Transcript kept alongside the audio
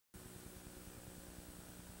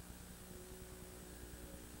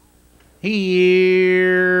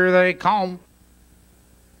Here they come.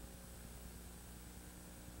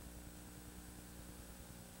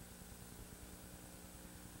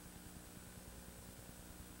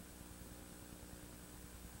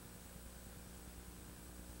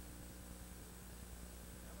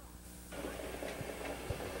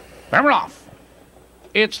 They're off.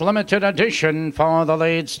 It's limited edition for the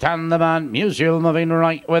lead. Stand the Man Musial moving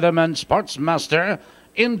right with him, and Sportsmaster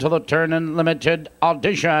into the turn in limited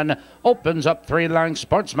audition. Opens up 3 lengths,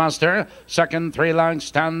 Sportsmaster. Second, 3 lengths,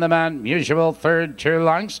 Stand the Man Musial. Third, 2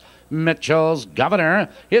 lengths, Mitchell's Governor.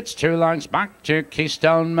 It's 2 lengths back to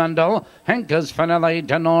Keystone Mendel. Henka's Finale,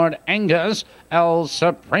 Denord Angus, El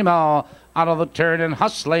Supremo. Out of the turn and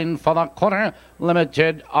hustling for the quarter.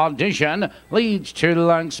 Limited audition leads 2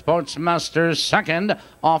 lengths. Sportsmaster second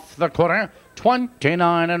off the quarter.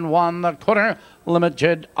 29-1 the quarter.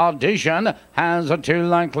 Limited audition has a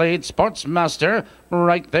 2-length lead. Sportsmaster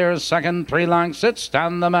right there second. 3 lengths. It's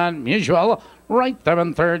Stand the Man Musial. Right there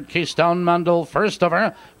in third, Keystone Mandel first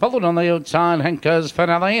over. Followed on the outside, Henka's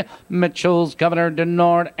Finale, Mitchell's Governor,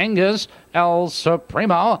 Denord Angus, El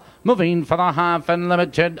Supremo. Moving for the half and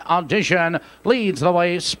limited audition. Leads the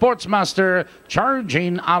way, Sportsmaster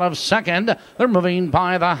charging out of second. They're moving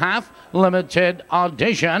by the half. Limited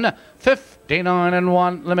audition.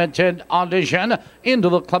 59-1 limited audition. Into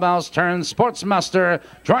the clubhouse turn, Sportsmaster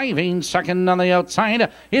driving second on the outside.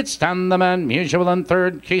 It's Stand the Man Musial in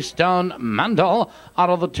third, Keystone Mandel out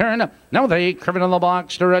of the turn. Now they Curran in the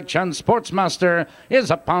box direction. Sportsmaster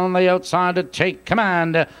is up on the outside to take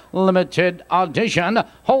command. Limited audition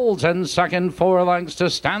holds in second, 4 lengths to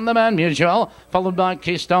Stand the Man Musial, followed by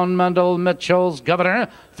Keystone Mandel, Mitchell's Governor.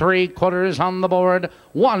 3/4 on the board.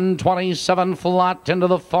 127 flat into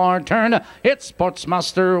the far turn. It's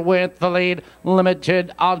Sportsmaster with the lead.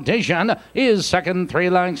 Limited audition is second, 3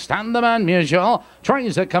 lengths. Stand the Man Musial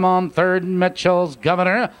tries to come on third. Mitchell's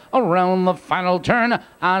Governor around the final turn,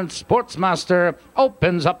 and Sportsmaster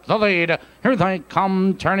opens up the lead. Here they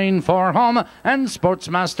come turning for home, and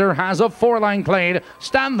Sportsmaster has a 4-length lead.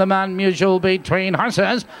 Stand the Man Musial between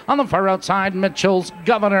horses. On the far outside, Mitchell's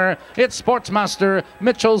Governor. It's Sportsmaster,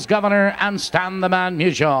 Mitchell's Governor, and Stand the Man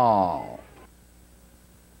Musial.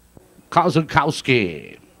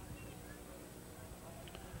 Kozukowski.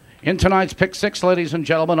 In tonight's pick 6, ladies and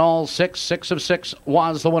gentlemen, all 6 of 6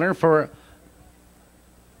 was the winner for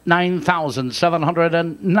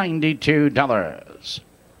 $9,792.